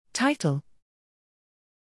Title: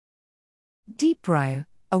 DeepBryo,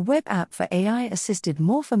 a web app for AI-assisted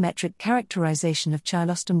morphometric characterization of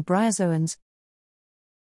cheilostome bryozoans.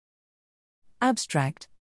 Abstract: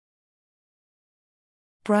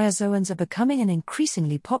 Bryozoans are becoming an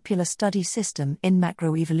increasingly popular study system in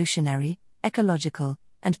macroevolutionary, ecological,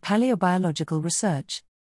 and paleobiological research.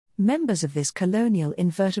 Members of this colonial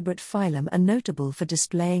invertebrate phylum are notable for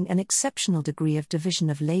displaying an exceptional degree of division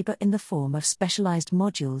of labor in the form of specialized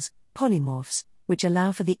modules, polymorphs, which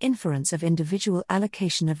allow for the inference of individual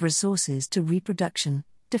allocation of resources to reproduction,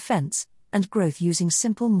 defense, and growth using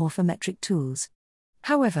simple morphometric tools.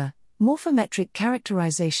 However, morphometric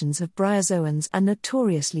characterizations of bryozoans are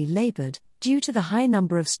notoriously labored, due to the high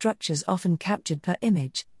number of structures often captured per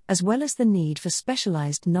image, as well as the need for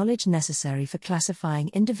specialized knowledge necessary for classifying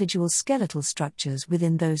individual skeletal structures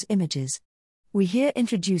within those images. We here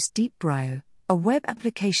introduce DeepBryo, a web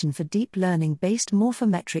application for deep learning-based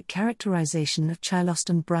morphometric characterization of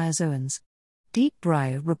cheilostome bryozoans.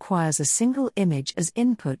 DeepBryo requires a single image as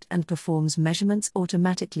input and performs measurements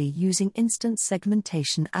automatically using instance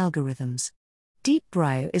segmentation algorithms.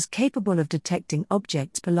 DeepBryo is capable of detecting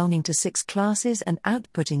objects belonging to 6 classes and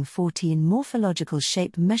outputting 14 morphological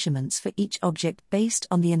shape measurements for each object based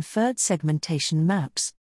on the inferred segmentation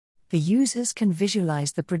maps. The users can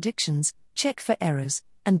visualize the predictions, check for errors,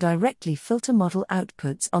 and directly filter model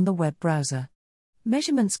outputs on the web browser.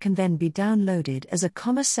 Measurements can then be downloaded as a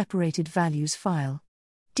comma-separated values file.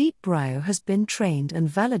 DeepBryo has been trained and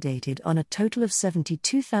validated on a total of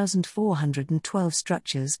 72,412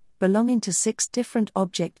 structures, belonging to 6 different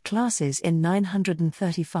object classes in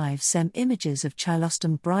 935 SEM images of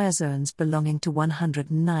cheilostome bryozoans belonging to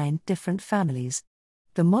 109 different families.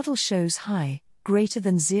 The model shows high, greater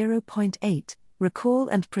than 0.8, recall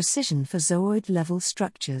and precision for zooid-level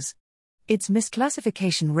structures. Its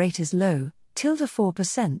misclassification rate is low,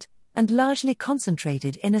 4%, and largely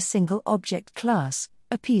concentrated in a single object class,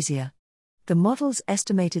 Apisia. The model's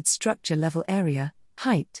estimated structure-level area,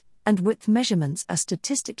 height, and width measurements are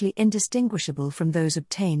statistically indistinguishable from those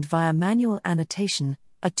obtained via manual annotation,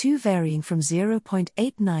 A2 varying from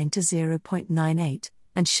 0.89 to 0.98,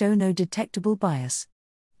 and show no detectable bias.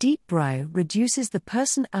 DeepBryo reduces the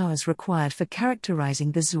person-hours required for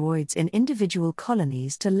characterizing the zooids in individual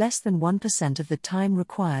colonies to less than 1% of the time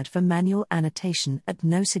required for manual annotation at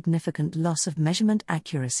no significant loss of measurement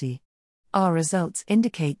accuracy. Our results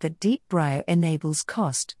indicate that DeepBryo enables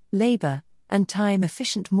cost, labor, and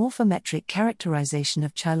time-efficient morphometric characterization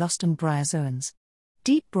of cheilostome bryozoans.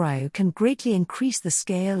 DeepBryo can greatly increase the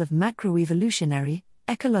scale of macroevolutionary,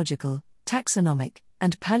 ecological, taxonomic,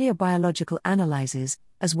 and paleobiological analyses,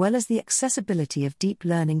 as well as the accessibility of deep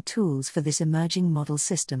learning tools for this emerging model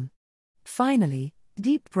system. Finally,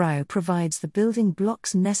 DeepBryo provides the building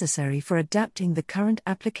blocks necessary for adapting the current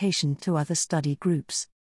application to other study groups.